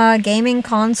right. Gaming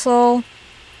console.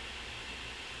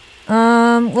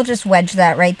 We'll just wedge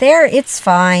that right there. It's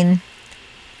fine.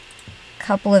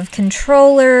 Couple of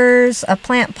controllers. A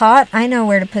plant pot. I know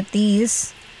where to put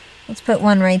these. Let's put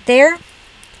one right there.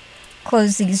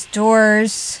 Close these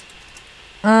doors.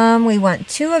 We want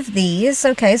 2 of these.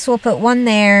 Okay, so we'll put one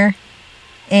there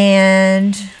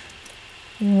and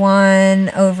one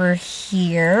over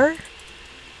here.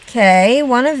 Okay,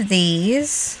 1 of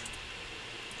these.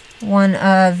 one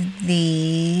of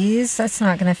these. That's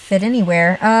not going to fit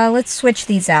anywhere. Let's switch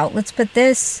these out. Let's put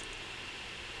this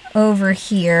over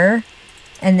here,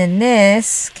 and then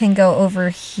this can go over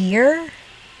here.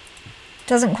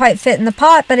 Doesn't quite fit in the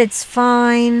pot, but it's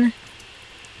fine.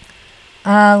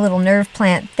 Little nerve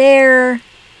plant there.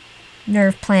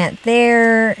 Nerve plant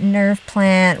there. Nerve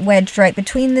plant wedged right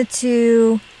between the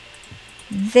two.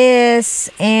 This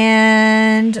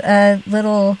and a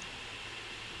little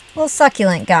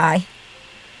succulent guy.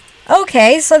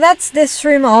 Okay, so that's this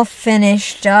room all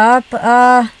finished up.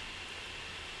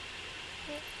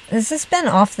 Has this been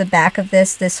off the back of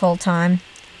this whole time?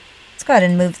 Let's go ahead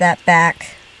and move that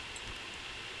back.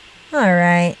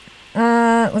 Alright.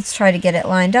 Let's try to get it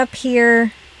lined up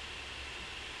here.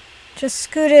 Just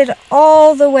scoot it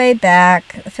all the way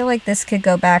back. I feel like this could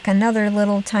go back another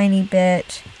little tiny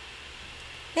bit.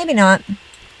 Maybe not.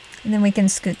 And then we can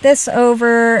scoot this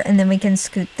over, and then we can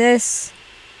scoot this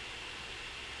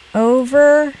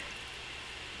over.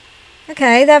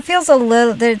 Okay, that feels a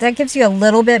little, that gives you a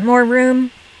little bit more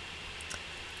room.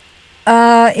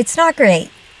 It's not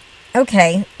great.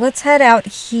 Okay, let's head out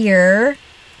here,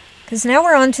 because now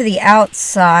we're on to the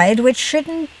outside, which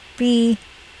shouldn't be,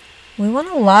 we want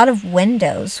a lot of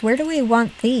windows. Where do we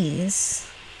want these?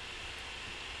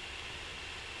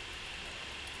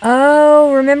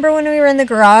 Oh, remember when we were in the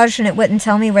garage and it wouldn't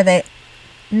tell me where they...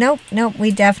 Nope,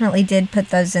 we definitely did put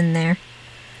those in there.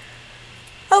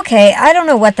 Okay, I don't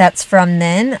know what that's from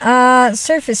then.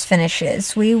 Surface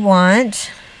finishes. We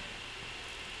want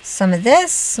some of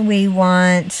this. We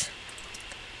want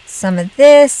some of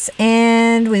this.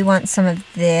 And we want some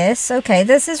of this. Okay,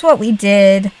 this is what we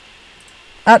did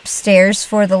upstairs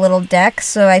for the little deck.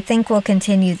 So I think we'll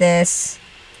continue this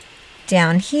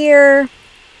down here.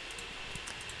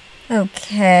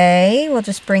 Okay, we'll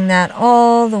just bring that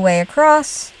all the way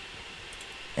across.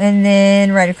 And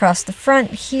then right across the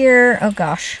front here. Oh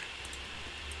gosh.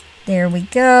 There we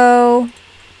go.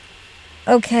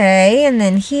 Okay, and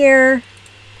then here.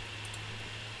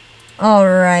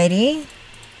 Alrighty.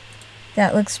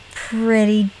 That looks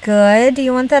pretty good. Do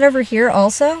you want that over here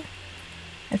also?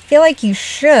 I feel like you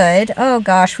should. Oh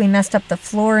gosh, we messed up the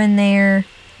floor in there.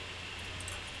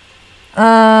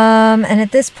 And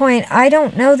at this point, I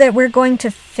don't know that we're going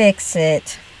to fix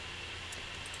it.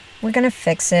 We're going to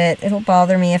fix it. It'll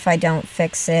bother me if I don't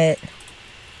fix it.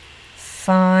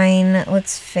 Fine,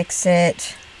 let's fix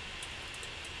it.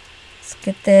 Let's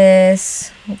get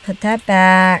this. We'll put that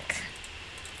back.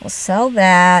 We'll sell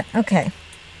that. Okay.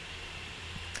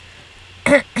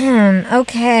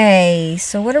 Okay,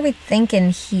 so what are we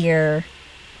thinking here?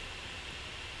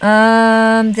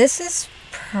 This is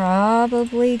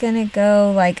probably gonna go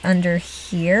like under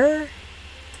here.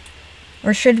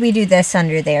 Or should we do this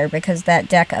under there because that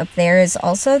deck up there is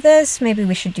also this? Maybe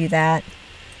we should do that.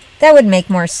 That would make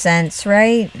more sense,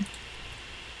 right?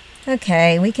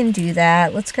 Okay, we can do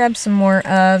that. Let's grab some more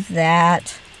of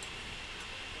that.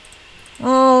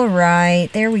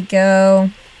 Alright, there we go.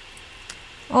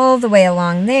 All the way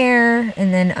along there.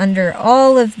 And then under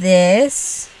all of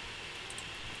this.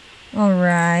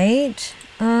 Alright.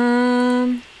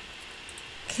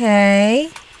 Okay.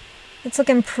 It's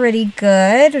looking pretty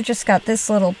good. We just got this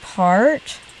little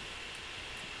part.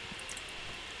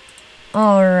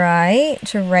 Alright.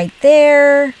 To right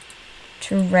there.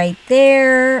 To right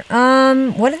there.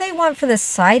 What do they want for the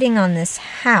siding on this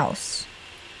house?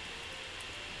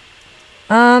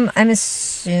 I'm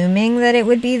assuming that it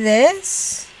would be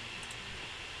this.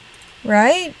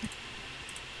 Right?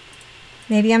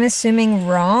 Maybe I'm assuming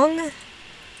wrong.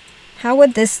 How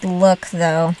would this look,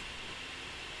 though?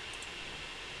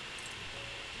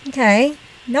 Okay.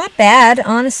 Not bad,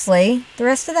 honestly. The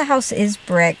rest of the house is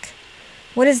brick.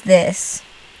 What is this?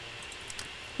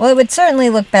 Well, it would certainly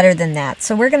look better than that.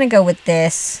 So we're going to go with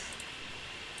this.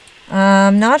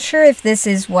 Not sure if this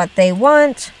is what they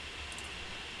want.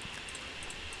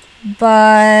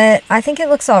 But I think it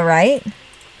looks alright.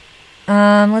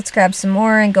 Let's grab some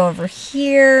more and go over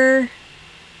here.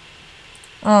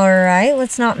 Alright,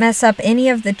 let's not mess up any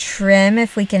of the trim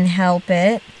if we can help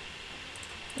it.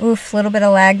 Oof, a little bit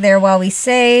of lag there while we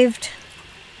saved.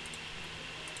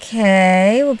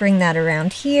 Okay, we'll bring that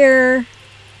around here.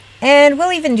 And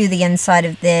we'll even do the inside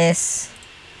of this.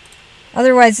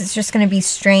 Otherwise, it's just going to be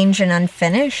strange and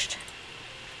unfinished.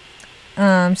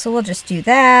 So we'll just do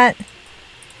that.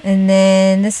 And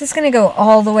then this is going to go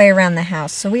all the way around the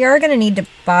house. So we are going to need to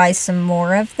buy some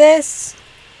more of this.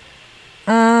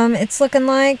 It's looking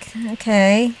like,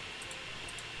 okay.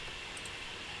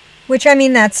 Which, I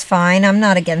mean, that's fine. I'm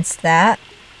not against that.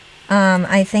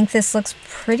 I think this looks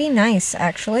pretty nice,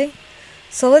 actually.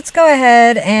 So let's go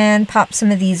ahead and pop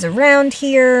some of these around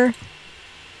here,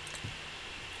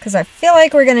 because I feel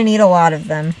like we're going to need a lot of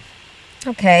them.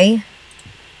 Okay.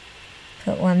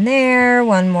 Put one there,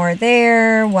 one more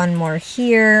there, one more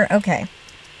here. Okay.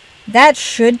 That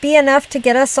should be enough to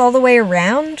get us all the way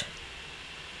around.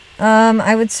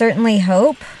 I would certainly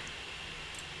hope.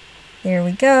 There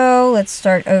we go. Let's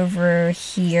start over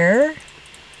here.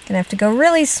 Gonna have to go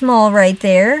really small right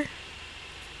there.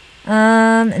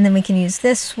 And then we can use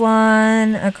this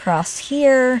one across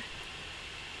here.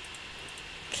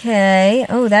 Okay.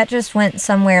 Oh, that just went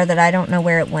somewhere that I don't know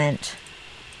where it went.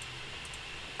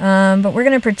 But we're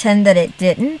going to pretend that it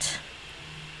didn't.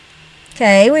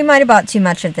 Okay, we might have bought too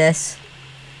much of this.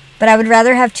 But I would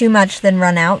rather have too much than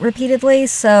run out repeatedly,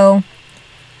 so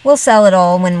we'll sell it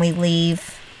all when we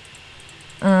leave.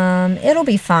 It'll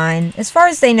be fine. As far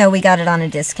as they know, we got it on a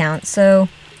discount, so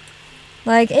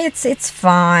like it's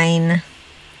fine.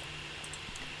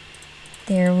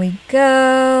 There we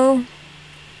go.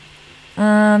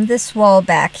 This wall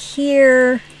back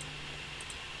here.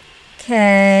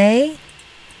 Okay.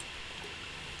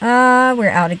 We're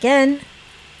out again.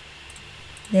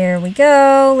 There we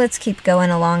go. Let's keep going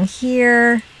along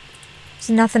here. There's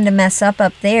nothing to mess up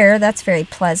there. That's very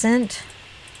pleasant.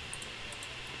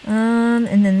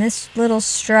 And then this little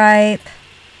stripe.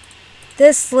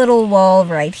 This little wall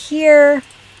right here.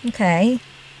 Okay.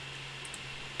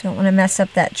 Don't want to mess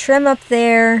up that trim up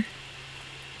there.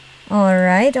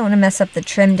 Alright, don't want to mess up the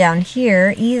trim down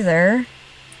here either.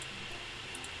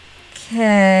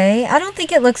 Okay, I don't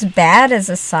think it looks bad as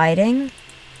a siding.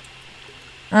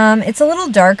 It's a little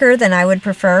darker than I would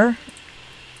prefer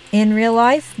in real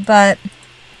life, but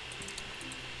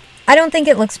I don't think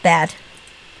it looks bad.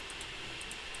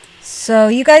 So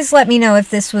you guys let me know if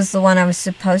this was the one I was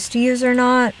supposed to use or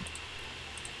not.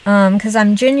 Because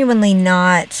I'm genuinely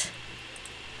not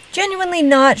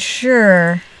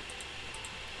sure.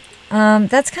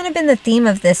 That's kind of been the theme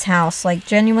of this house, like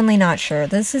genuinely not sure.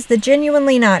 This is the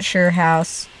genuinely not sure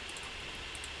house.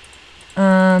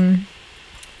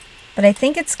 But I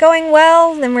think it's going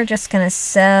well. Then we're just gonna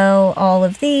sell all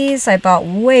of these. I bought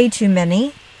way too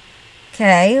many.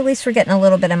 Okay, at least we're getting a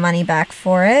little bit of money back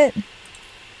for it.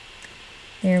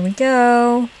 There we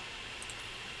go.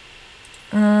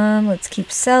 Let's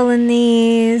keep selling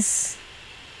these.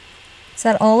 Is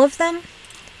that all of them?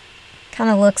 Kind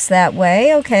of looks that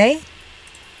way. Okay.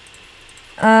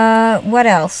 What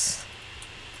else?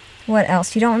 What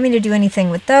else? You don't want me to do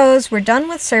anything with those. We're done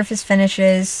with surface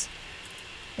finishes.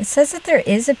 It says that there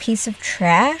is a piece of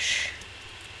trash.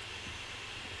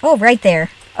 Oh, right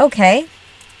there. Okay.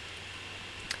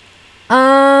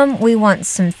 We want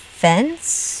some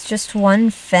fence. Just one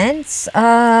fence.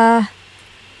 I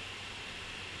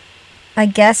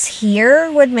guess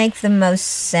here would make the most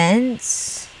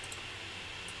sense.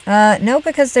 No,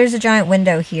 because there's a giant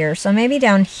window here. So maybe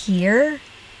down here.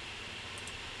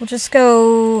 We'll just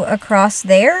go across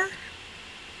there.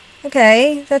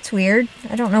 Okay, that's weird.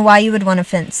 I don't know why you would want a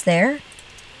fence there.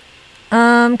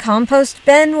 Compost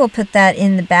bin, we'll put that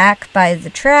in the back by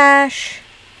the trash.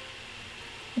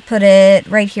 We'll put it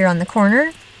right here on the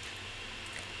corner.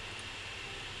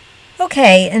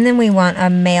 Okay, and then we want a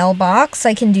mailbox.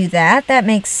 I can do that. That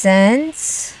makes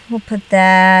sense. We'll put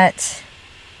that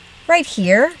right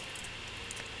here.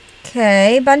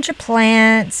 Okay, bunch of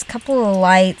plants, couple of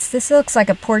lights. This looks like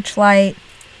a porch light.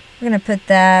 We're going to put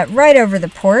that right over the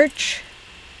porch.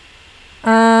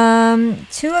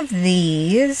 Two of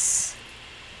these.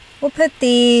 We'll put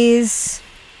these,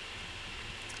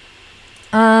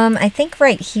 I think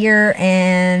right here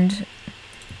and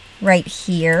right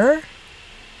here.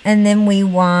 And then we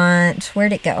want,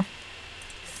 where'd it go?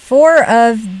 4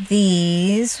 of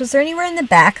these. Was there anywhere in the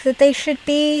back that they should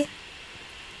be?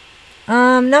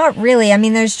 Not really. I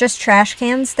mean, there's just trash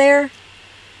cans there.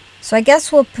 So I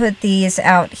guess we'll put these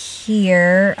out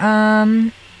here.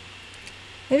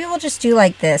 Maybe we'll just do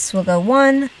like this. We'll go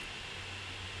 1,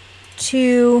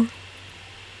 2,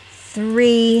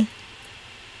 3,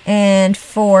 and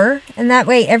 4. And that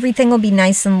way everything will be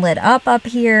nice and lit up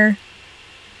here.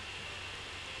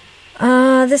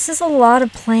 This is a lot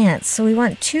of plants. So we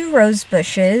want 2 rose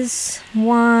bushes.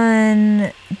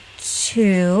 1,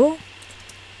 2.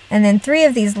 And then 3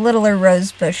 of these littler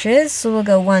rose bushes. So we'll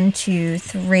go 1, 2,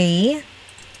 3.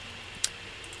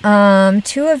 2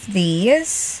 of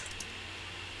these.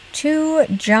 2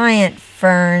 giant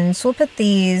ferns. We'll put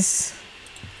these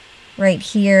right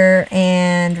here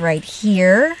and right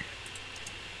here.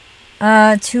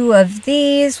 2 of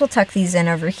these. We'll tuck these in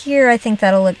over here. I think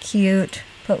that'll look cute.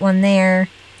 Put 1 there.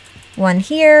 1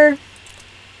 here.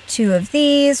 2 of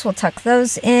these. We'll tuck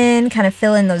those in. Kind of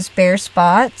fill in those bare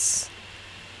spots.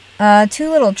 2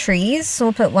 little trees. So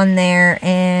we'll put one there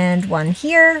and one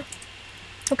here.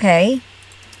 Okay.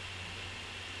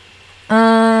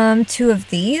 2 of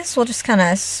these. We'll just kind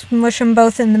of smush them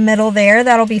both in the middle there.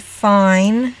 That'll be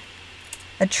fine.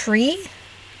 A tree?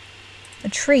 A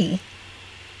tree.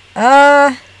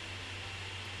 Over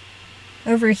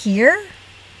here?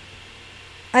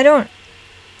 I don't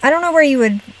know where you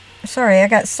would... Sorry, I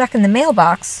got stuck in the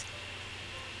mailbox.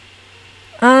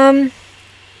 Maybe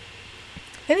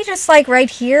just like right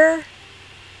here.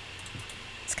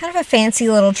 It's kind of a fancy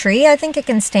little tree. I think it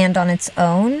can stand on its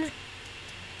own.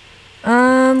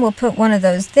 We'll put one of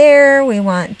those there. We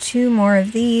want 2 more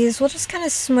of these. We'll just kind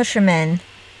of smush them in.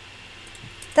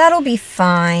 That'll be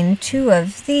fine. 2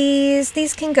 of these.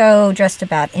 These can go just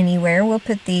about anywhere. We'll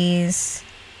put these...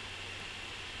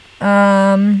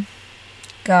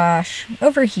 gosh,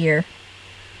 over here.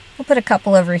 We'll put a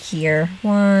couple over here.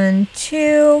 1,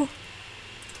 2.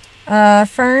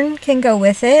 Fern can go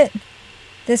with it.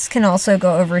 This can also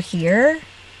go over here.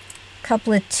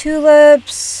 Couple of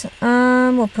tulips.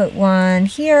 We'll put 1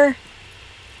 here.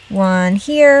 1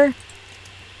 here.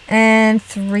 And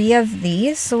 3 of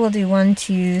these. So we'll do 1,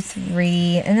 2,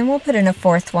 3. And then we'll put in a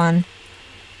 4th one.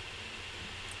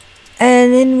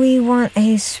 And then we want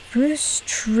a spruce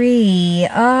tree.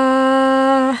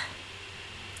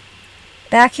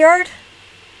 Backyard?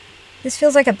 This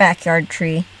feels like a backyard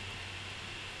tree.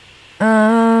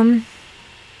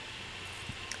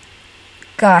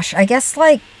 Gosh, I guess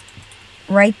like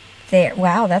right there.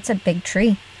 Wow, that's a big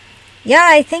tree. Yeah,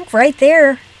 I think right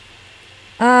there.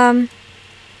 I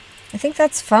think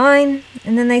that's fine.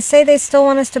 And then they say they still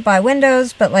want us to buy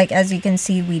windows, but like as you can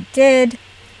see, we did.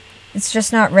 It's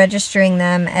just not registering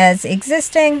them as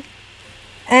existing.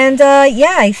 And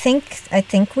yeah, I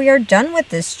think we are done with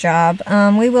this job.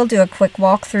 We will do a quick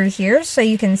walk through here so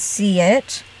you can see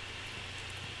it.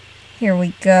 Here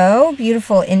we go.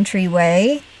 Beautiful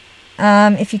entryway.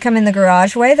 If you come in the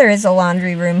garage way, there is a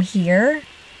laundry room here.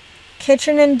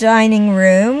 Kitchen and dining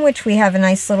room, which we have a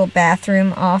nice little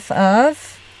bathroom off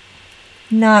of.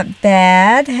 Not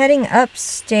bad. Heading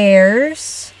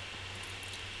upstairs,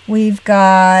 we've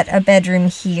got a bedroom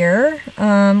here,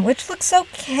 which looks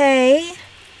okay.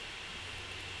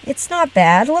 It's not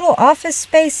bad. A little office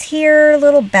space here, a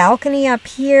little balcony up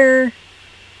here.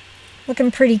 Looking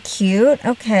pretty cute.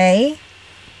 Okay.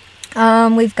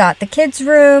 We've got the kids'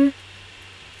 room.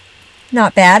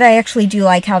 Not bad. I actually do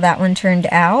like how that one turned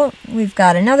out. We've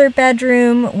got another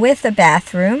bedroom with a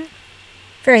bathroom.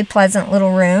 Very pleasant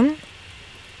little room.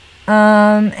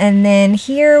 And then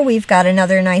here we've got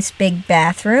another nice big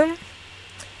bathroom.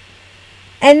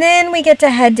 And then we get to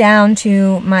head down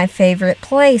to my favorite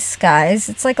place, guys.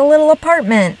 It's like a little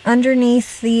apartment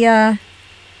underneath the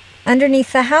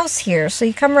house here. So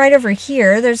you come right over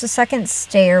here. There's a second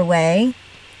stairway.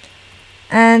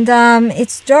 And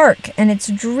it's dark and it's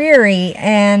dreary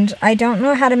and I don't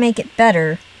know how to make it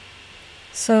better.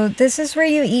 So this is where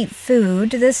you eat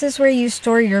food. This is where you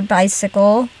store your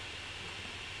bicycle.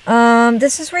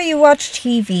 This is where you watch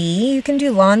TV. You can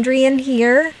do laundry in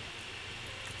here.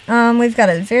 We've got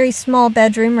a very small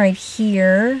bedroom right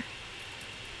here.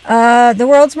 The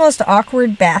world's most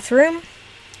awkward bathroom.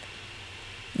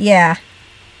 Yeah,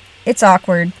 it's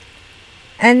awkward.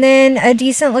 And then a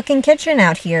decent looking kitchen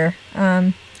out here.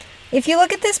 If you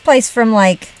look at this place from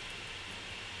like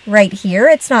right here,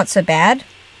 it's not so bad.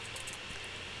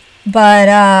 But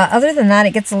other than that,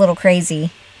 it gets a little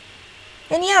crazy.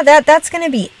 And yeah, that's going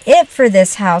to be it for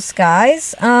this house,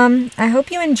 guys. I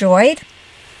hope you enjoyed.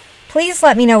 Please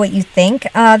let me know what you think.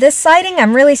 This siding,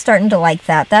 I'm really starting to like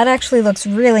that. That actually looks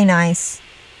really nice.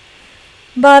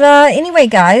 But anyway,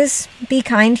 guys, be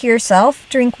kind to yourself.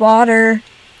 Drink water.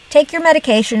 Take your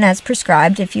medication as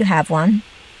prescribed if you have one.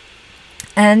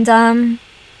 And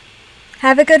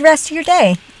have a good rest of your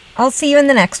day. I'll see you in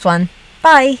the next one.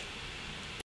 Bye.